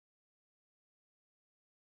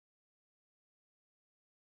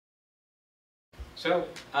So,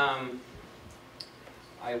 I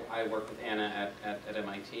work with Anna at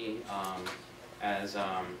MIT. As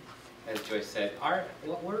Joyce said,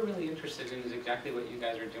 what we're really interested in is exactly what you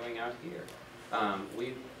guys are doing out here.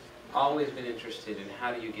 We've always been interested in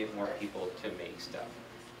how do you get more people to make stuff.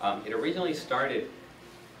 It originally started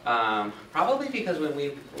probably because when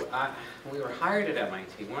we were hired at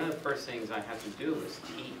MIT, one of the first things I had to do was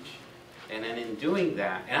teach. And then in doing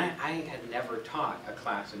that, and I had never taught a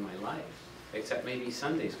class in my life, except maybe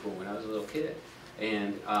Sunday school when I was a little kid.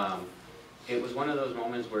 And it was one of those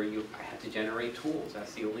moments where I had to generate tools.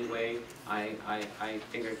 That's the only way I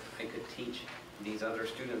figured I could teach these other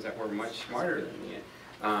students that were much smarter than me.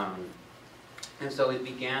 And so it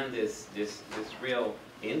began this real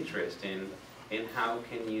interest in how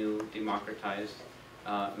can you democratize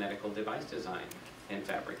medical device design and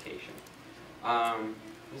fabrication.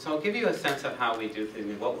 So I'll give you a sense of how we do things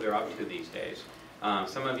and what we're up to these days.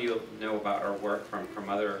 Some of you know about our work from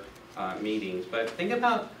other meetings, but think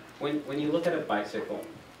about when you look at a bicycle.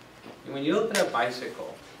 When you look at a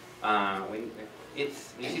bicycle, when you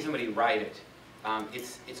see somebody ride it,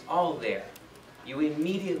 it's all there. You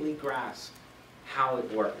immediately grasp how it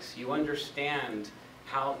works. You understand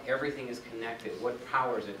how everything is connected, what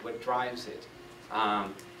powers it, what drives it.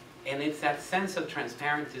 And it's that sense of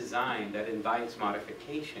transparent design that invites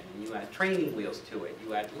modification. And you add training wheels to it,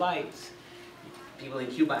 you add lights. People in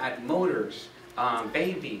Cuba add motors,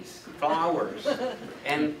 babies, flowers.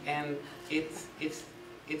 And it's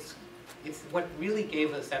what really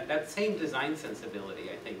gave us that same design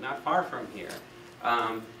sensibility, I think, not far from here,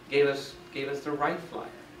 gave us the Wright flyer.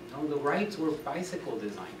 You know, the Wrights were bicycle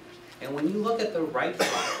designers. And when you look at the Wright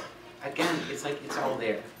flyer, again, it's like it's all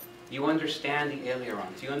there. You understand the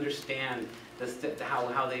ailerons. You understand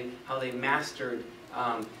how they mastered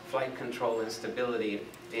flight control and stability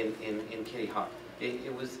in Kitty Hawk.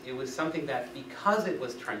 It was something that, because it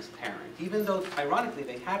was transparent, even though ironically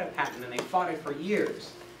they had a patent and they fought it for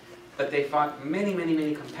years, but they fought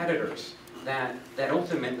many competitors that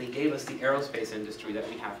ultimately gave us the aerospace industry that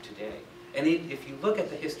we have today. And if you look at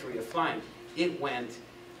the history of flying, it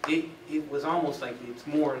was almost like it's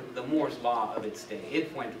the Moore's law of its day.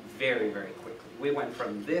 It went very quickly. We went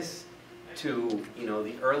from this to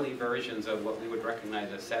the early versions of what we would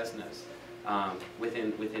recognize as Cessnas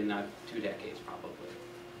within not 2 decades probably.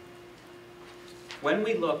 When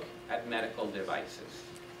we look at medical devices,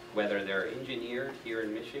 whether they're engineered here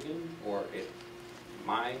in Michigan or at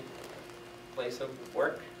my place of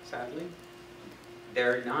work, sadly,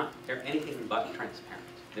 they're anything but transparent.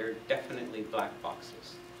 They're definitely black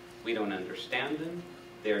boxes. We don't understand them.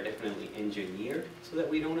 They're definitely engineered so that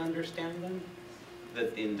we don't understand them.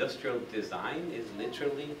 The industrial design is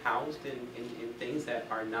literally housed in things that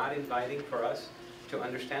are not inviting for us to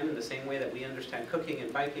understand in the same way that we understand cooking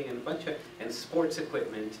and biking and sports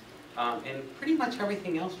equipment and pretty much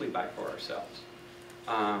everything else we buy for ourselves.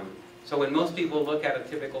 So when most people look at a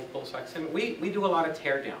typical pulse oximeter, we do a lot of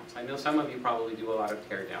tear downs. I know some of you probably do a lot of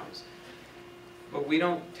tear downs. But we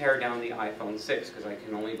don't tear down the iPhone 6 because I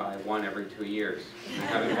can only buy one every 2 years. I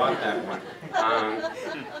haven't bought that one.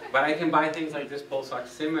 But I can buy things like this pulse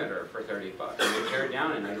oximeter for 30 bucks. And I tear it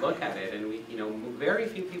down and I look at it, and very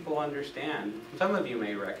few people understand. Some of you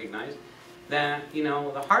may recognize that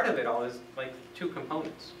the heart of it all is like 2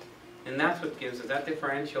 components, and that's what gives us that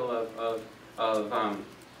differential of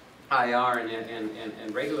IR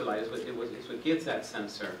and regular light. Is what gives that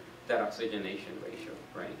sensor that oxygenation ratio,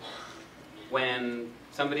 right? When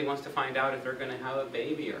somebody wants to find out if they're going to have a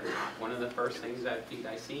baby or not, one of the first things that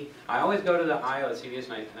I see, I always go to the aisle at CVS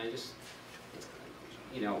and I just,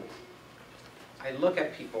 I look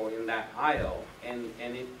at people in that aisle and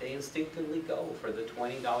they instinctively go for the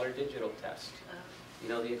 $20 digital test.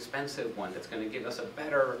 The expensive one that's going to give us a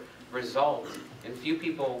better result. And few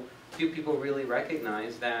people really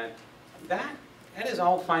recognize that is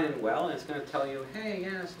all fine and well, and it's going to tell you, hey,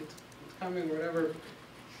 yes, it's coming, whatever.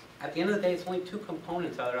 At the end of the day, it's only 2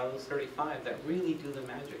 components out of those 35 that really do the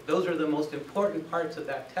magic. Those are the most important parts of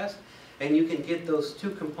that test, and you can get those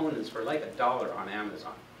 2 components for like $1 on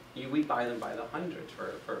Amazon. We buy them by the hundreds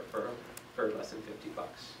for less than 50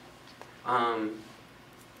 bucks.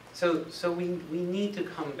 So we need to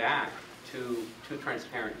come back to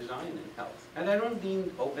transparent design in health. And I don't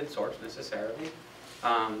mean open source necessarily.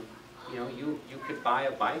 You could buy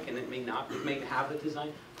a bike and it may have a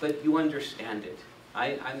design, but you understand it.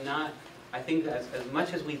 I think that as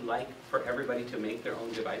much as we like for everybody to make their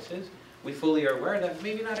own devices, we fully are aware that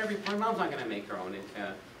maybe not my mom's not going to make her own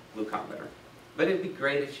glucometer. But it'd be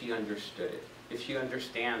great if she understood it, if she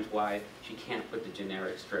understands why she can't put the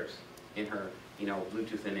generic strips in her,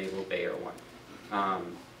 Bluetooth-enabled Bayer one.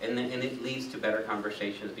 And it leads to better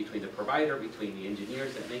conversations between the provider, between the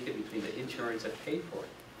engineers that make it, between the insurance that pay for it.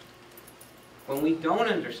 When we don't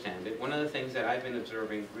understand it, one of the things that I've been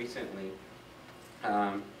observing recently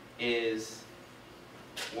is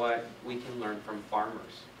what we can learn from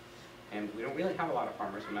farmers. And we don't really have a lot of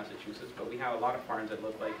farmers in Massachusetts, but we have a lot of farms that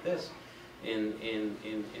look like this in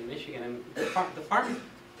Michigan. And the farm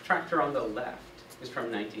tractor on the left is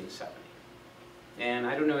from 1970. And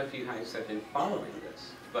I don't know if you guys have been following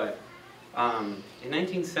this, but in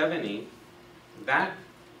 1970, that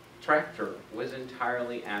tractor was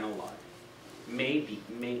entirely analog.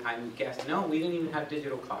 I'm guessing, no, we didn't even have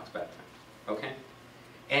digital clocks back then, okay?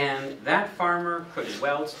 And that farmer could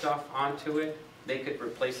weld stuff onto it. They could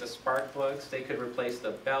replace the spark plugs. They could replace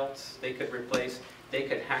the belts. They could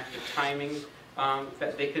hack the timing. I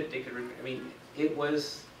mean, it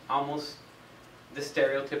was almost the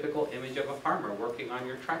stereotypical image of a farmer working on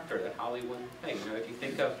your tractor, that Hollywood thing. You know, if you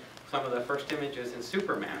think of some of the first images in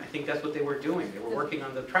Superman, I think that's what they were doing. They were working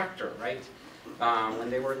on the tractor, right? When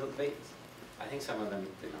they were, I think some of them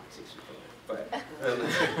did not see Superman, but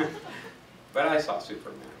but I saw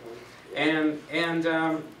Superman.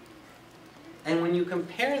 And when you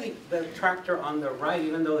compare the tractor on the right,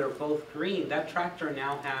 even though they're both green, that tractor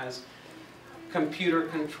now has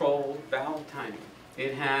computer-controlled valve timing.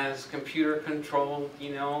 It has computer-controlled,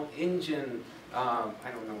 you know, engine. I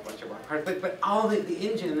don't know a bunch of parts, but all the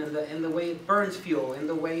engine and the way it burns fuel, and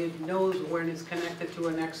the way it knows when it's connected to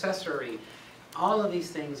an accessory. All of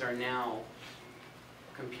these things are now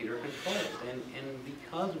computer-controlled, and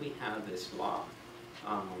because we have this law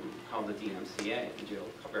called the DMCA, the Digital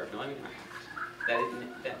Copyright Millennium Act,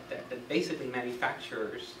 that basically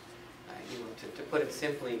manufacturers, you know, to put it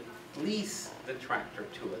simply, lease the tractor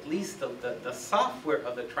to us, lease the software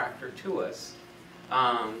of the tractor to us,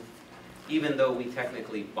 even though we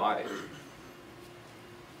technically bought it.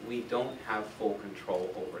 We don't have full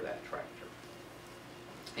control over that tractor.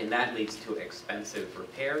 And that leads to expensive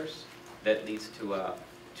repairs, that leads to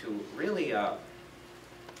really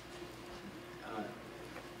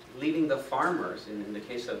leaving the farmers, in the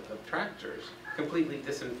case of tractors, completely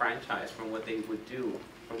disenfranchised from what they would do,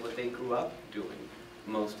 from what they grew up doing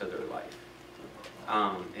most of their life.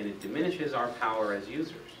 And it diminishes our power as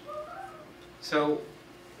users. So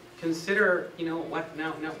consider, you know, what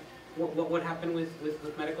would happen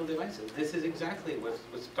with medical devices. This is exactly what's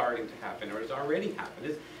starting to happen, or has already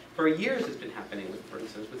happened. For years it's been happening, for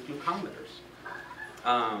instance, with glucometers.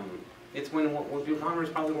 It's when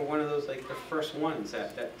glucometers probably were one of those, like, the first ones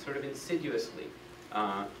that sort of insidiously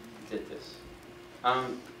did this.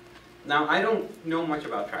 Now, I don't know much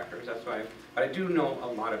about tractors, that's why, but I do know a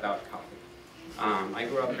lot about coffee. I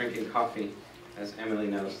grew up drinking coffee, as Emily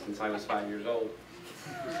knows, since I was 5 years old.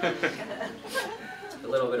 A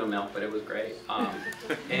little bit of milk, but it was great.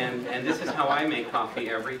 And this is how I make coffee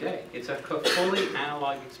every day. It's a fully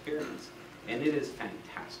analog experience, and it is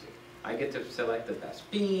fantastic. I get to select the best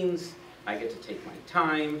beans. I get to take my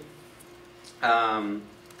time, and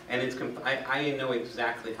I know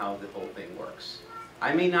exactly how the whole thing works.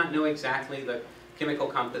 I may not know exactly the chemical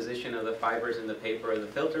composition of the fibers in the paper or the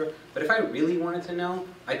filter, but if I really wanted to know,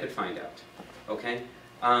 I could find out. Okay?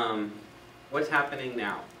 What's happening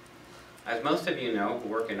now? As most of you know who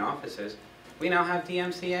work in offices, we now have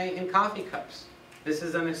DMCA in coffee cups. This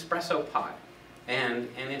is an espresso pod, and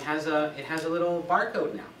it has a little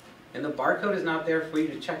barcode now. And the barcode is not there for you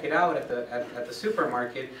to check it out at the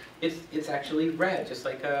supermarket. It's actually read, just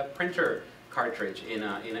like a printer cartridge in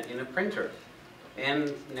a printer.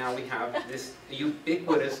 And now we have this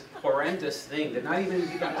ubiquitous, horrendous thing that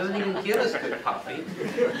doesn't even give us good coffee.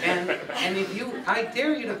 And I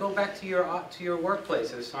dare you to go back to your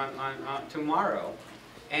workplaces on tomorrow,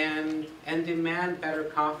 and demand better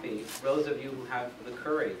coffee. Those of you who have the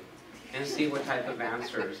courage, and see what type of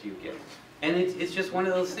answers you get. And it's just one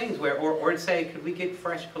of those things where, or say, could we get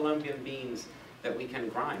fresh Colombian beans that we can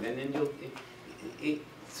grind? And then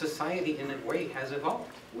society in a way has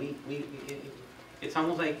evolved. It's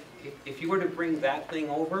almost like if you were to bring that thing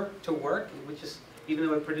over to work, it would just, even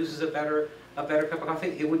though it produces a better cup of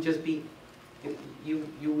coffee, it would just be, you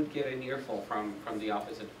would get an earful from the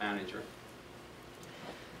office of the manager.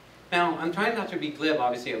 Now, I'm trying not to be glib,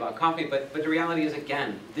 obviously, about coffee, but the reality is,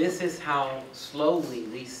 again, this is how slowly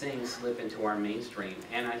these things slip into our mainstream,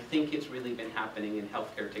 and I think it's really been happening in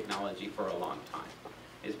healthcare technology for a long time.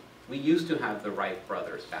 We used to have the Wright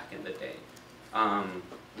brothers back in the day.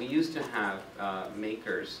 We used to have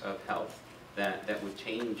makers of health that would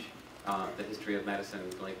change the history of medicine,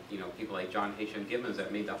 like, you know, people like John Haitian Gibbons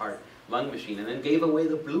that made the heart-lung machine and then gave away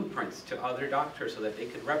the blueprints to other doctors so that they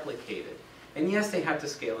could replicate it. And yes, they had to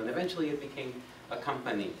scale, and eventually it became a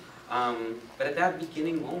company. But at that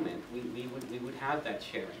beginning moment, we would have that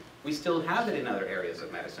sharing. We still have it in other areas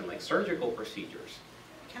of medicine, like surgical procedures.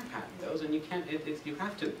 You can't patent those, and you can't. You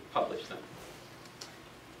have to publish them.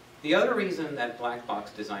 The other reason that black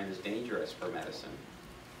box design is dangerous for medicine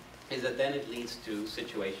is that then it leads to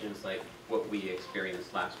situations like what we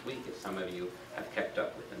experienced last week, if some of you have kept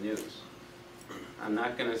up with the news. I'm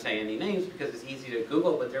not going to say any names because it's easy to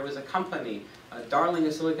Google, but there was a company, a darling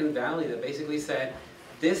of Silicon Valley, that basically said,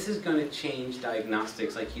 this is going to change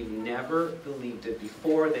diagnostics like you've never believed it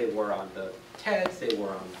before. They were on the TEDs, they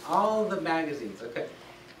were on all the magazines, okay?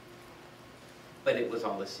 But it was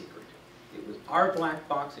all a secret. It was our black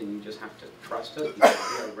box, and you just have to trust us because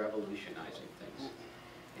we are revolutionizing things.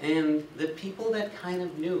 And the people that kind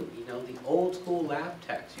of knew, you know, the old school lab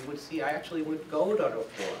techs, you would see, I actually would go to the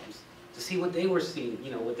forums to see what they were seeing,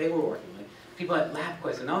 you know, what they were working with. People at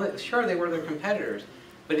LabQuest and all that, sure, they were their competitors,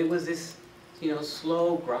 but it was this, you know,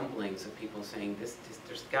 slow grumblings of people saying,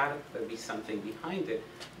 there's got to be something behind it.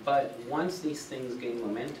 But once these things gain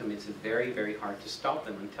momentum, it's very, very hard to stop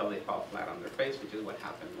them until they fall flat on their face, which is what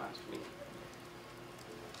happened last week.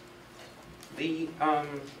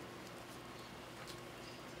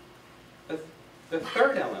 The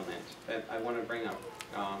third element that I want to bring up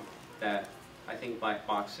that I think black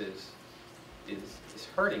box is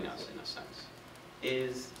hurting us in a sense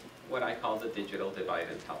is what I call the digital divide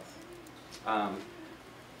in health.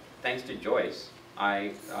 Thanks to Joyce,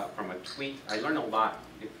 from a tweet, I learned a lot.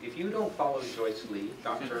 If you don't follow Joyce Lee,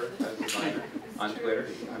 Dr. Designer, on Twitter,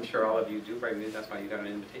 I'm sure all of you do, right? That's why you got an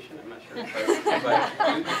invitation, I'm not sure. But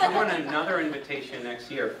if you want another invitation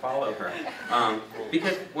next year, follow her.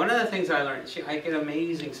 Because one of the things I learned, I get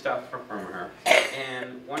amazing stuff from her.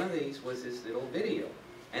 And one of these was this little video.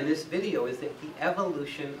 And this video is the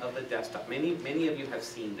evolution of the desktop. Many of you have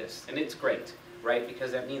seen this, and it's great, right?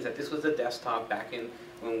 Because that means that this was a desktop back in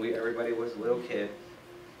when everybody was a little kid.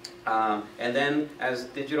 And then as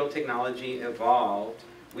digital technology evolved,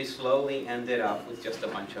 we slowly ended up with just a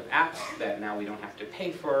bunch of apps that now we don't have to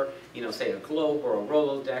pay for, you know, say a Globe or a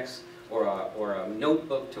Rolodex or a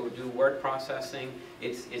notebook to do word processing.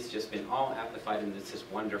 It's just been all amplified into this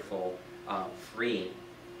wonderful free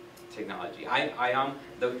technology.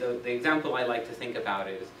 The example I like to think about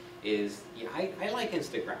is I like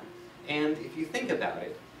Instagram. And if you think about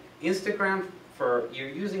it, Instagram, you're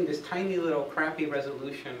using this tiny little crappy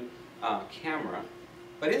resolution camera,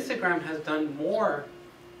 but Instagram has done more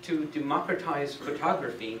to democratize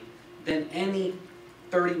photography than any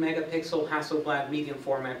 30 megapixel Hasselblad medium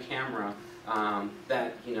format camera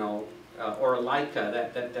that, you know, or a Leica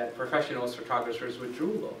that professional photographers would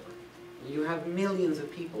drool over. You have millions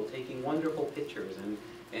of people taking wonderful pictures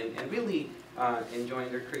and really enjoying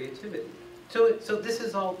their creativity. So this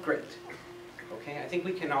is all great. Okay, I think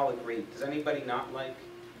we can all agree. Does anybody not like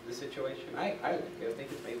the situation? I like it. I think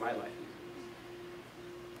it's made my life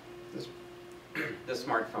easier. The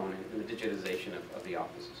smartphone and the digitization of the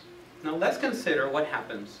offices. Now let's consider what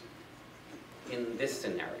happens in this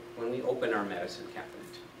scenario when we open our medicine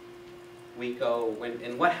cabinet.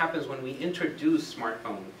 And what happens when we introduce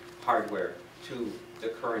smartphone hardware to the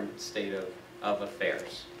current state of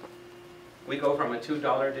affairs. We go from a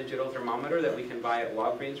 $2 digital thermometer that we can buy at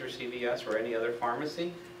Walgreens or CVS or any other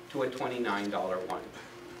pharmacy to a $29 one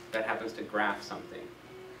that happens to graph something.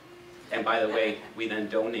 And by the way, we then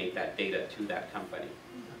donate that data to that company.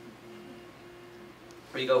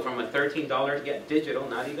 We go from a $13, yet digital,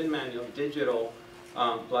 not even manual, digital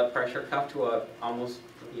blood pressure cuff to a almost,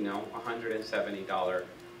 you know, $170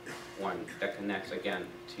 one that connects again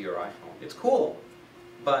to your iPhone. It's cool,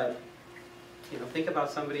 but you know, think about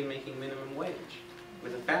somebody making minimum wage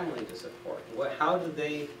with a family to support. How do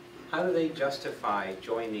they justify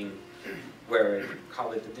joining, where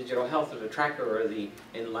call it the digital health or the tracker or the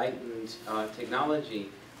enlightened technology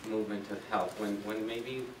movement of health when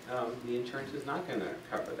maybe the insurance is not going to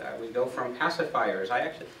cover that? We go from pacifiers.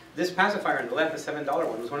 This pacifier, the $7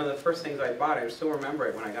 one, was one of the first things I bought. I still remember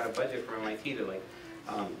it when I got a budget from MIT to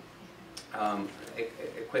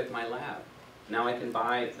equip my lab. Now I can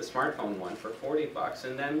buy the smartphone one for 40 bucks,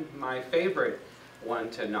 and then my favorite one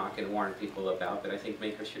to knock and warn people about that I think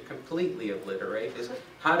makers should completely obliterate is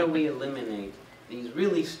how do we eliminate these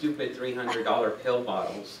really stupid $300 pill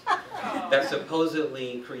bottles that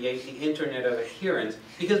supposedly create the internet of adherence,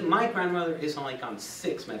 because my grandmother is like on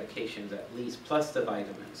 6 medications at least, plus the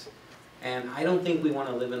vitamins. And I don't think we want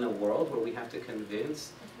to live in a world where we have to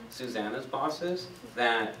convince Susanna's bosses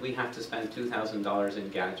that we have to spend $2,000 in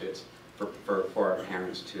gadgets for our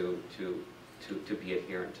parents to be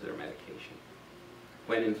adherent to their medication.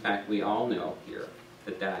 When in fact we all know here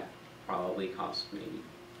that probably cost maybe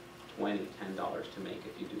 $10 to make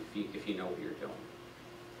if you know what you're doing.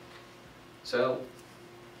 So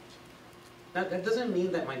that doesn't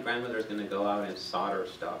mean that my grandmother's going to go out and solder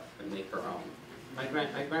stuff and make her own. I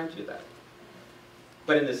grant you that.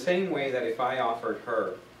 But in the same way that if I offered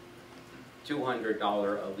her $200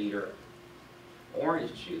 a liter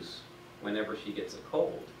orange juice whenever she gets a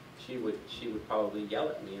cold, she would probably yell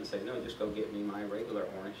at me and say, no, just go get me my regular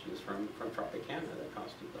orange juice from Tropicana that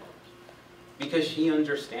costs $2. Because she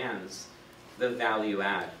understands the value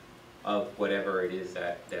add of whatever it is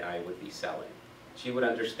that I would be selling. She would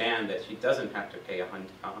understand that she doesn't have to pay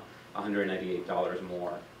 $198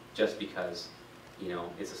 more just because, you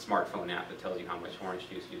know, it's a smartphone app that tells you how much orange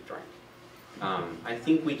juice you've drank. I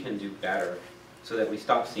think we can do better so that we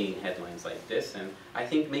stop seeing headlines like this. And I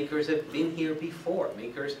think makers have been here before.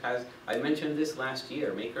 Makers has, I mentioned this last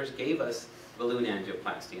year, Makers gave us balloon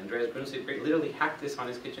angioplasty. Andreas Brunswick literally hacked this on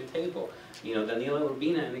his kitchen table. You know, Daniela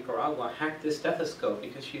Urbina in Nicaragua hacked this stethoscope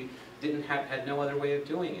because she had no other way of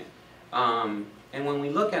doing it. And when we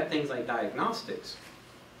look at things like diagnostics,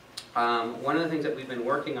 one of the things that we've been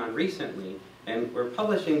working on recently, and we're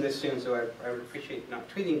publishing this soon, so I would appreciate not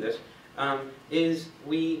treating this, is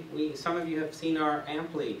some of you have seen our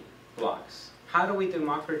Ampli blocks. How do we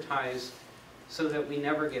democratize so that we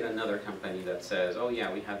never get another company that says, oh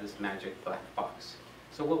yeah, we have this magic black box?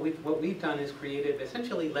 So what we've done is created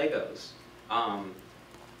essentially Legos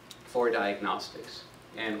for diagnostics.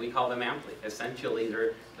 And we call them Ampli. Essentially,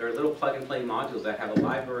 they're little plug-and-play modules that have a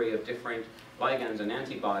library of different ligands and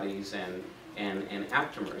antibodies and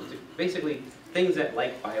aptamers. Basically, things that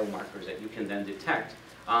like biomarkers that you can then detect.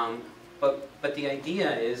 But the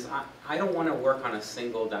idea is, I don't want to work on a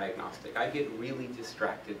single diagnostic. I get really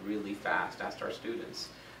distracted really fast, asked our students.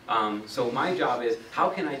 So my job is, how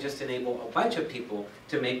can I just enable a bunch of people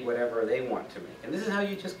to make whatever they want to make? And this is how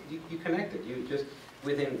you connect it. You just,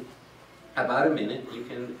 within about a minute, you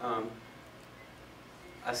can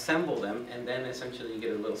assemble them, and then essentially you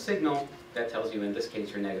get a little signal that tells you, in this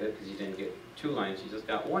case, you're negative because you didn't get 2 lines, you just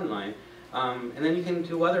got 1 line. And then you can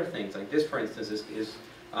do other things, like this, for instance, is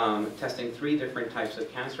testing 3 different types of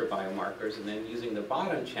cancer biomarkers, and then using the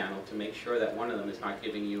bottom channel to make sure that one of them is not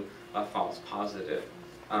giving you a false positive.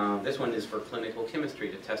 This one is for clinical chemistry,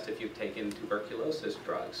 to test if you've taken tuberculosis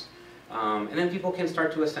drugs. And then people can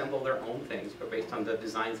start to assemble their own things, but based on the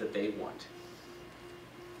designs that they want.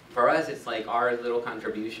 For us, it's like our little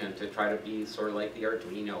contribution to try to be sort of like the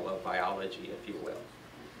Arduino of biology, if you will.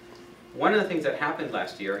 One of the things that happened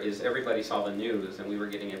last year is everybody saw the news, and we were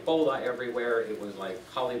getting Ebola everywhere. It was like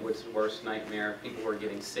Hollywood's worst nightmare. People were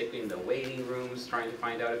getting sick in the waiting rooms trying to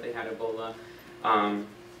find out if they had Ebola.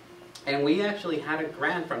 And we actually had a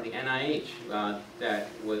grant from the NIH that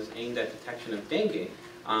was aimed at detection of dengue.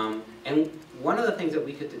 And one of the things that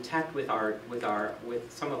we could detect with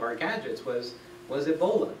some of our gadgets was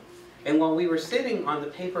Ebola. And while we were sitting on the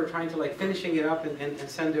paper trying to finishing it up and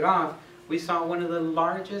send it off, we saw one of the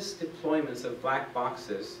largest deployments of black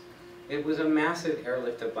boxes. It was a massive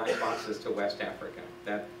airlift of black boxes to West Africa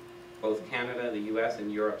that both Canada, the US,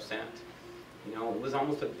 and Europe sent. You know, it was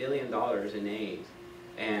almost $1 billion in aid.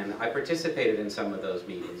 And I participated in some of those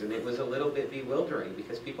meetings, and it was a little bit bewildering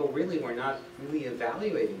because people really were not really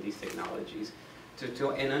evaluating these technologies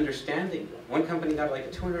and understanding them. One company got like a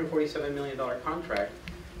 $247 million contract.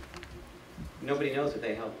 Nobody knows that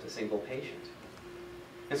they helped a single patient.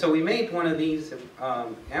 And so we made one of these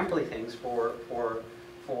Ampli things for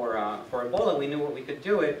Ebola. We knew what we could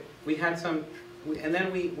do it. We had some, and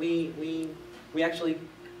then we actually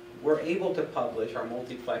were able to publish our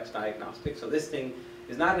multiplex diagnostic. So this thing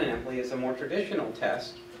is not an Ampli, it's a more traditional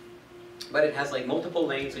test, but it has like multiple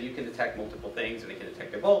lanes, so you can detect multiple things, and it can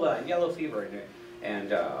detect Ebola and yellow fever and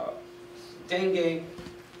dengue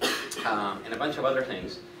and a bunch of other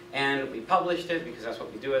things. And we published it because that's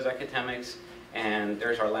what we do as academics. And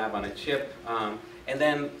there's our lab on a chip. And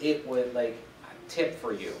then it would a tip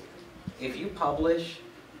for you. If you publish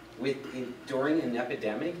during an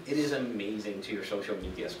epidemic, it is amazing to your social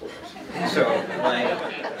media scores. So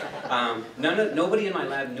nobody in my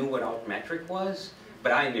lab knew what altmetric was,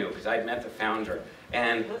 but I knew because I'd met the founder.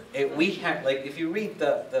 And we had, if you read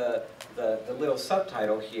the little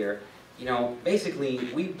subtitle here, you know, basically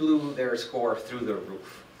we blew their score through the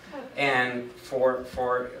roof. And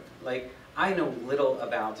I know little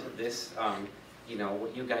about this, you know,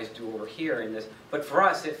 what you guys do over here in this, but for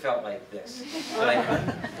us it felt like this.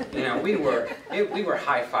 You know, we were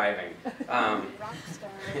high-fiving. Rock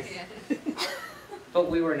stars. But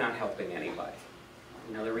we were not helping anybody.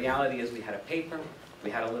 You know, the reality is we had a paper, we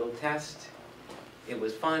had a little test, it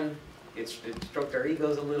was fun, it stroked our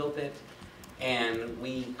egos a little bit, And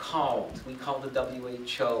we called the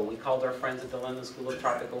WHO, we called our friends at the London School of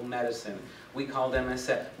Tropical Medicine, we called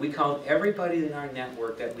MSF, we called everybody in our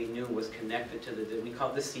network that we knew was connected to we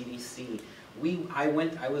called the CDC. I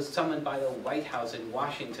was summoned by the White House in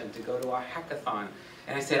Washington to go to a hackathon,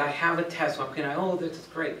 and I said, I have a test, what can I, oh, this is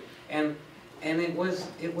great. And it was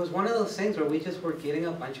one of those things where we just were getting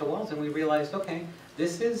a bunch of walls, and we realized, okay,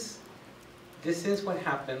 this is what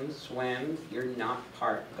happens when you're not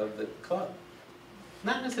part of the club.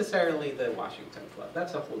 Not necessarily the Washington Club,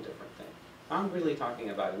 that's a whole different thing. I'm really talking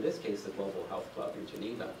about, in this case, the Global Health Club in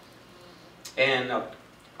Geneva. And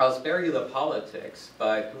I'll spare you the politics,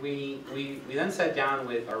 but we then sat down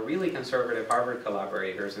with our really conservative Harvard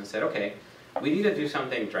collaborators and said, okay, we need to do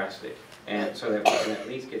something drastic, and so that we can at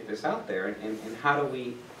least get this out there, and how do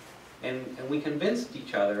we, and we convinced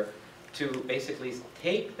each other to basically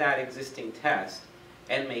take that existing test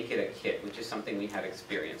and make it a kit, which is something we had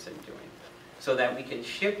experience in doing, so that we can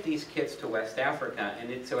ship these kits to West Africa,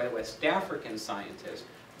 and it's a West African scientist.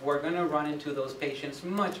 We're going to run into those patients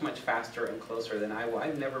much, much faster and closer than I will.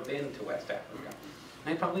 I've never been to West Africa.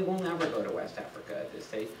 I probably will never go to West Africa at this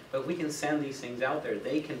stage, but we can send these things out there.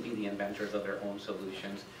 They can be the inventors of their own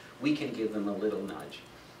solutions. We can give them a little nudge.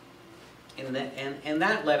 And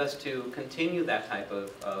that led us to continue that type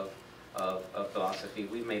of philosophy.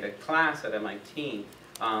 We made a class at MIT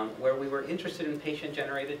where we were interested in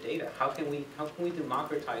patient-generated data. How can we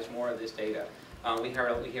democratize more of this data? We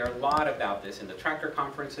hear a lot about this in the Tracker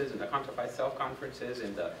conferences, in the Quantified Self conferences,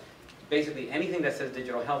 in basically anything that says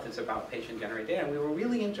digital health is about patient-generated data. And we were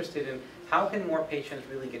really interested in how can more patients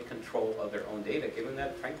really get control of their own data, given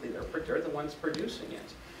that, frankly, they're the ones producing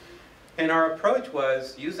it. And our approach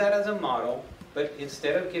was use that as a model, but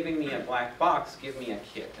instead of giving me a black box, give me a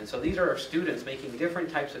kit. And so these are our students making different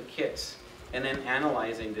types of kits and then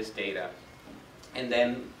analyzing this data. And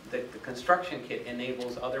then the construction kit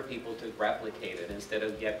enables other people to replicate it instead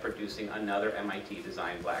of yet producing another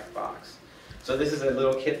MIT-designed black box. So this is a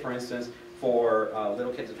little kit, for instance, for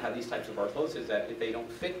little kids that have these types of orthoses that if they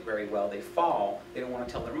don't fit very well, they fall. They don't want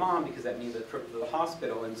to tell their mom because that means a trip to the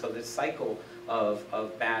hospital, and so this cycle of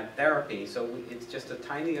bad therapy. So it's just a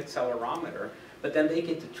tiny accelerometer, but then they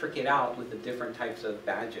get to trick it out with the different types of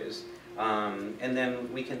badges. And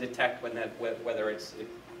then we can detect whether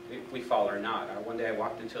if we fall or not. One day I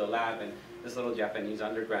walked into a lab and this little Japanese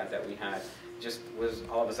undergrad that we had just was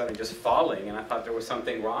all of a sudden just falling, and I thought there was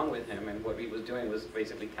something wrong with him, and what he was doing was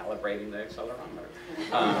basically calibrating the accelerometer.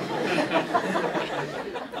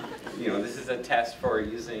 You know, this is a test for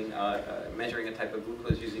using measuring a type of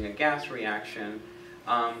glucose using a gas reaction.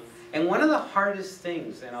 And one of the hardest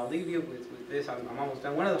things, and I'll leave you with this, I'm almost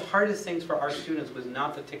done, one of the hardest things for our students was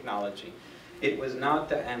not the technology. It was not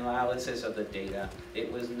the analysis of the data.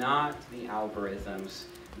 It was not the algorithms.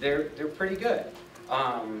 They're pretty good.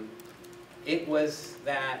 It was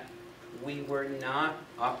that we were not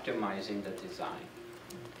optimizing the design.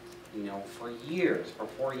 You know, for years, for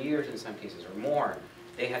 4 years in some cases or more,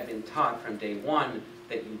 they had been taught from day one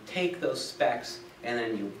that you take those specs and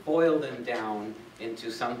then you boil them down into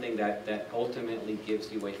something that ultimately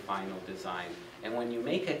gives you a final design. And when you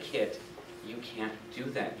make a kit, you can't do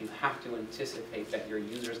that. You have to anticipate that your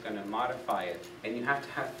user is going to modify it, and you have to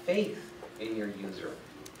have faith in your user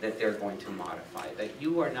that they're going to modify it, that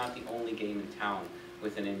you are not the only game in town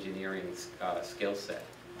with an engineering skill set.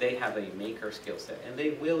 They have a maker skill set, and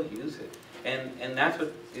they will use it. And that's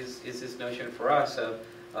what is this notion for us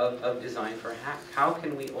of design for hack. How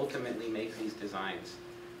can we ultimately make these designs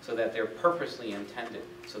so that they're purposely intended,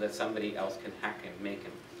 so that somebody else can hack and make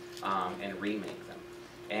them and remake them?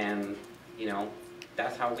 And you know,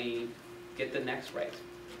 that's how we get the next right.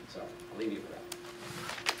 So I'll leave you for that.